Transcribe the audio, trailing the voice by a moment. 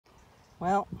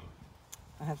Well,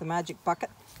 I have the magic bucket.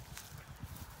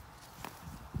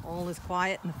 All is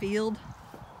quiet in the field.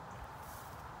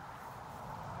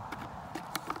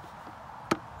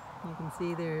 You can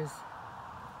see there's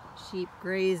sheep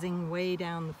grazing way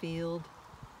down the field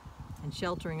and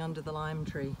sheltering under the lime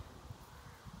tree.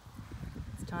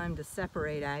 It's time to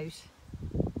separate out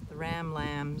the ram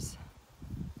lambs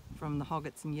from the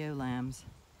hoggets and ewe lambs.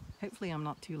 Hopefully I'm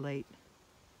not too late.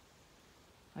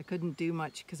 I couldn't do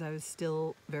much because I was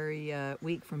still very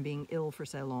weak from being ill for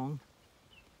so long.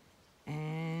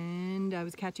 And I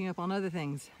was catching up on other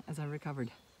things as I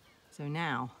recovered. So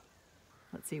now,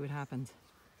 let's see what happens.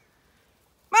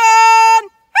 Come on!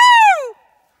 Woo!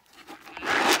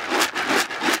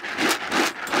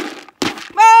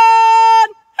 Come on!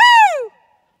 Woo!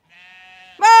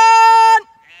 Come on!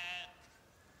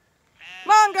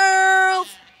 Come on, girls!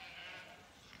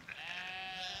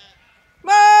 Come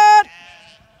on!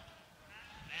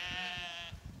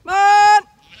 Come on!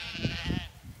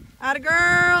 Atta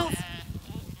girls!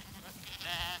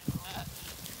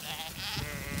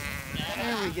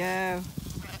 There we go.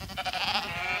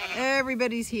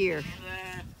 Everybody's here.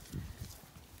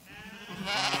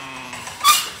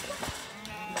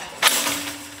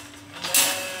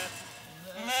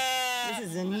 This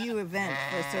is a new event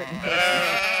for a certain person.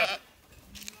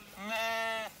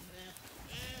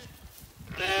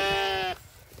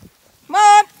 Come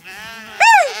on!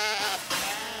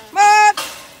 Woo! Come on!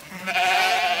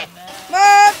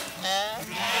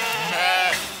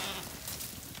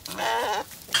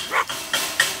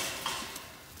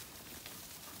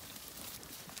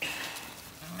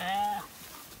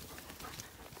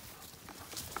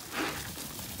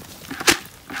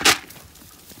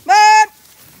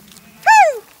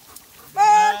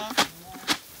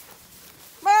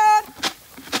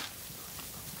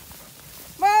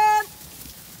 Come on!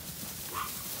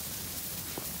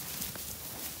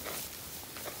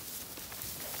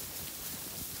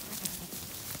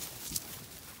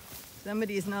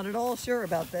 Somebody is not at all sure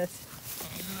about this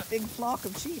big flock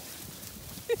of sheep.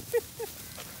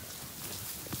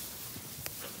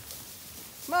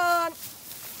 Come on!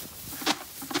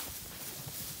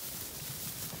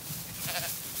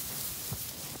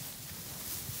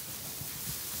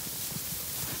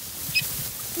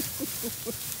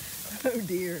 Oh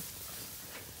dear.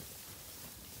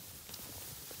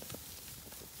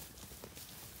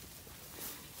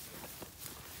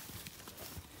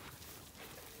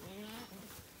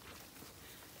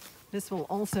 This will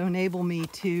also enable me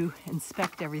to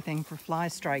inspect everything for fly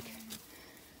strike.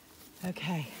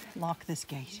 Okay, lock this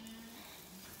gate.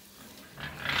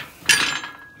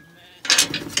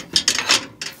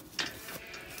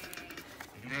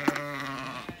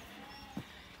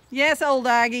 Yes, old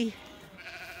Aggie.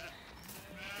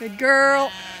 Good girl.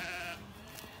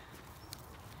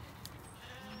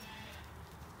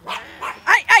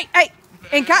 Hey!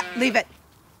 Inca, leave it.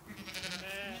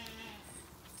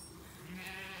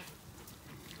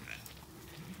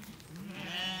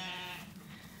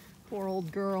 Poor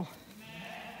old girl.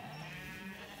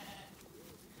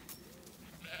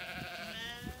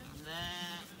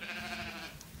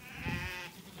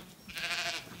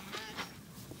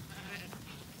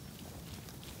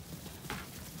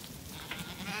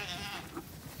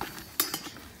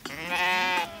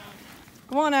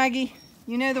 Come on, Aggie.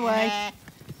 You know the way.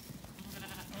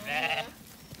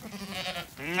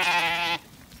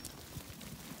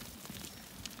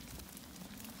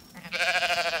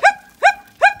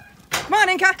 Come on,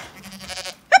 Inca.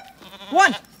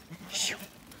 One. Two.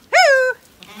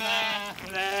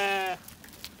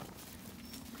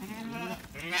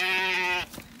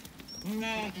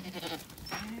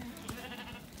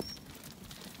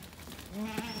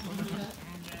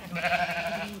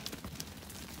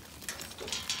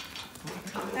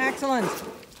 Excellent.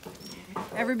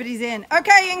 Everybody's in.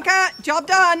 Okay, Inca, job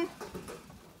done.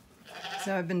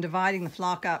 So I've been dividing the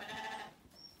flock up.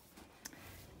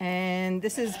 And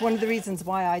this is one of the reasons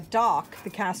why I dock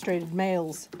the castrated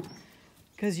males,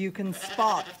 because you can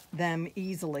spot them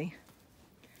easily.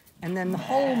 And then the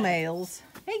whole males,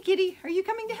 hey kitty, are you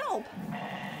coming to help?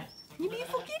 You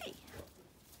beautiful kitty.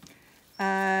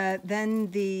 Then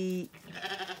the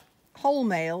whole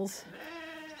males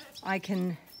I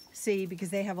can see because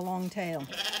they have a long tail.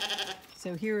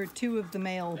 So here are two of the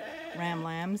male ram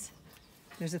lambs.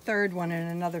 There's a third one in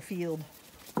another field.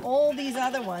 All these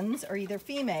other ones are either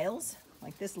females,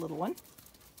 like this little one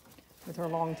with her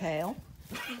long tail,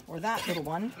 or that little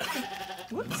one,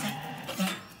 whoops,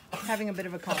 having a bit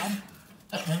of a cough.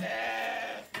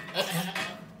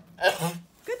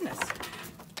 Goodness.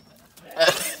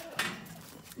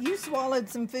 You swallowed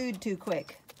some food too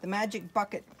quick. The magic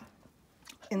bucket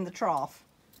in the trough.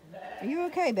 Are you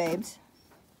okay, babes?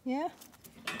 Yeah?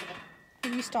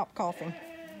 Will you stop coughing?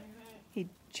 He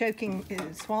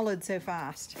swallowed so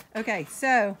fast. Okay,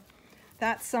 so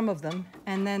that's some of them.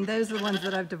 And then those are the ones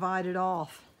that I've divided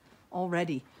off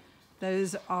already.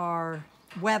 Those are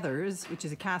wethers, which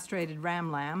is a castrated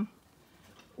ram lamb,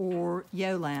 or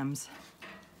ewe lambs.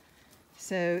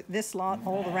 So this lot,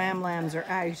 all the ram lambs are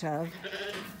out of,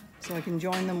 so I can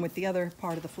join them with the other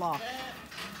part of the flock.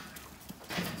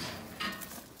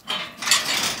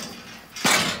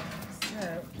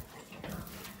 So,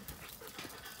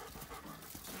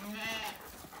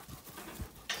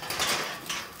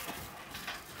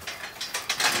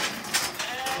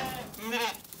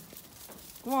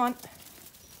 go on.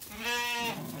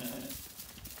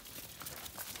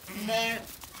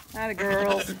 Atta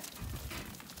girls.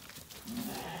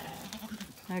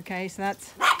 Okay, so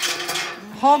that's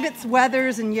hoggets,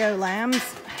 wethers, and ewe lambs.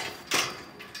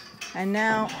 And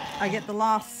now I get the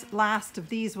last of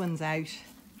these ones out.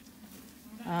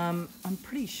 I'm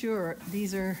pretty sure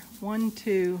these are 1,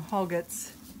 2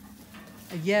 hoggets,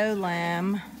 a ewe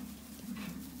lamb,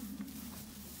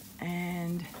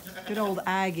 and good old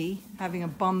Aggie having a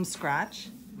bum scratch.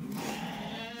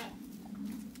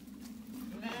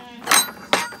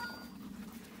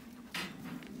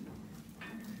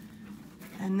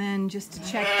 And then just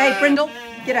to check, hey Brindle,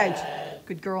 get out.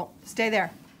 Good girl, stay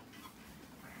there.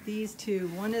 These two,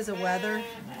 one is a wether,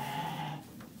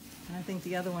 and I think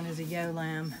the other one is a ewe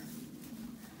lamb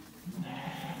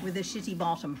with a shitty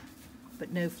bottom,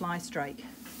 but no fly strike.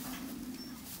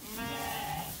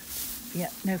 Yeah,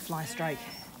 no fly strike.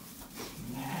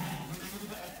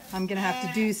 I'm gonna have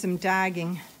to do some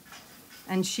dagging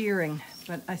and shearing,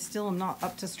 but I still am not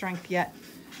up to strength yet.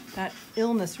 That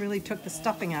illness really took the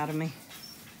stuffing out of me.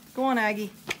 Go on,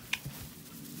 Aggie.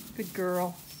 Good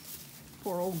girl.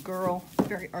 Poor old girl.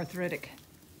 Very arthritic.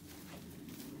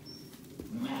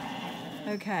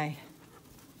 Okay.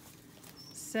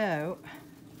 So,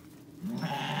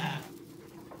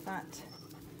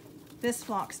 this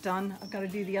flock's done. I've got to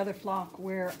do the other flock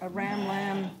where a ram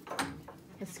lamb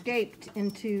escaped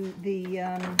into the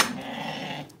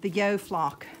ewe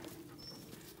flock.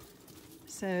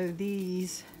 So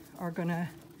these are going to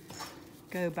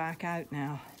go back out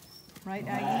now. Right,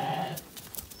 Aggie?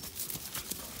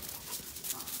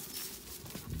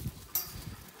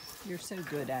 You're so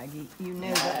good, Aggie. You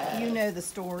know the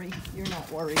story. You're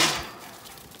not worried.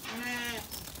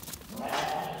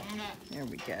 There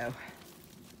we go.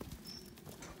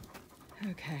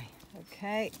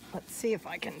 Okay. Let's see if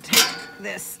I can take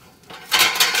this.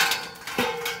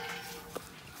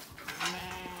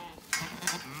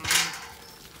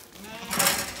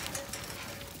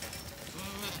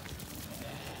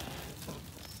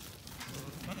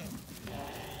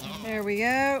 There we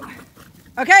go.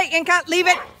 Okay, Inca, leave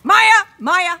it.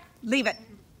 Maya, leave it.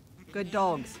 Good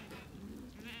dogs.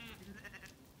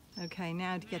 Okay,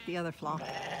 now to get the other flock.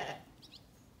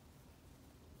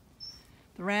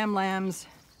 The ram lambs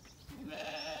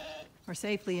are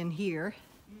safely in here,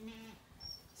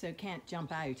 so can't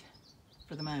jump out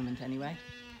for the moment anyway.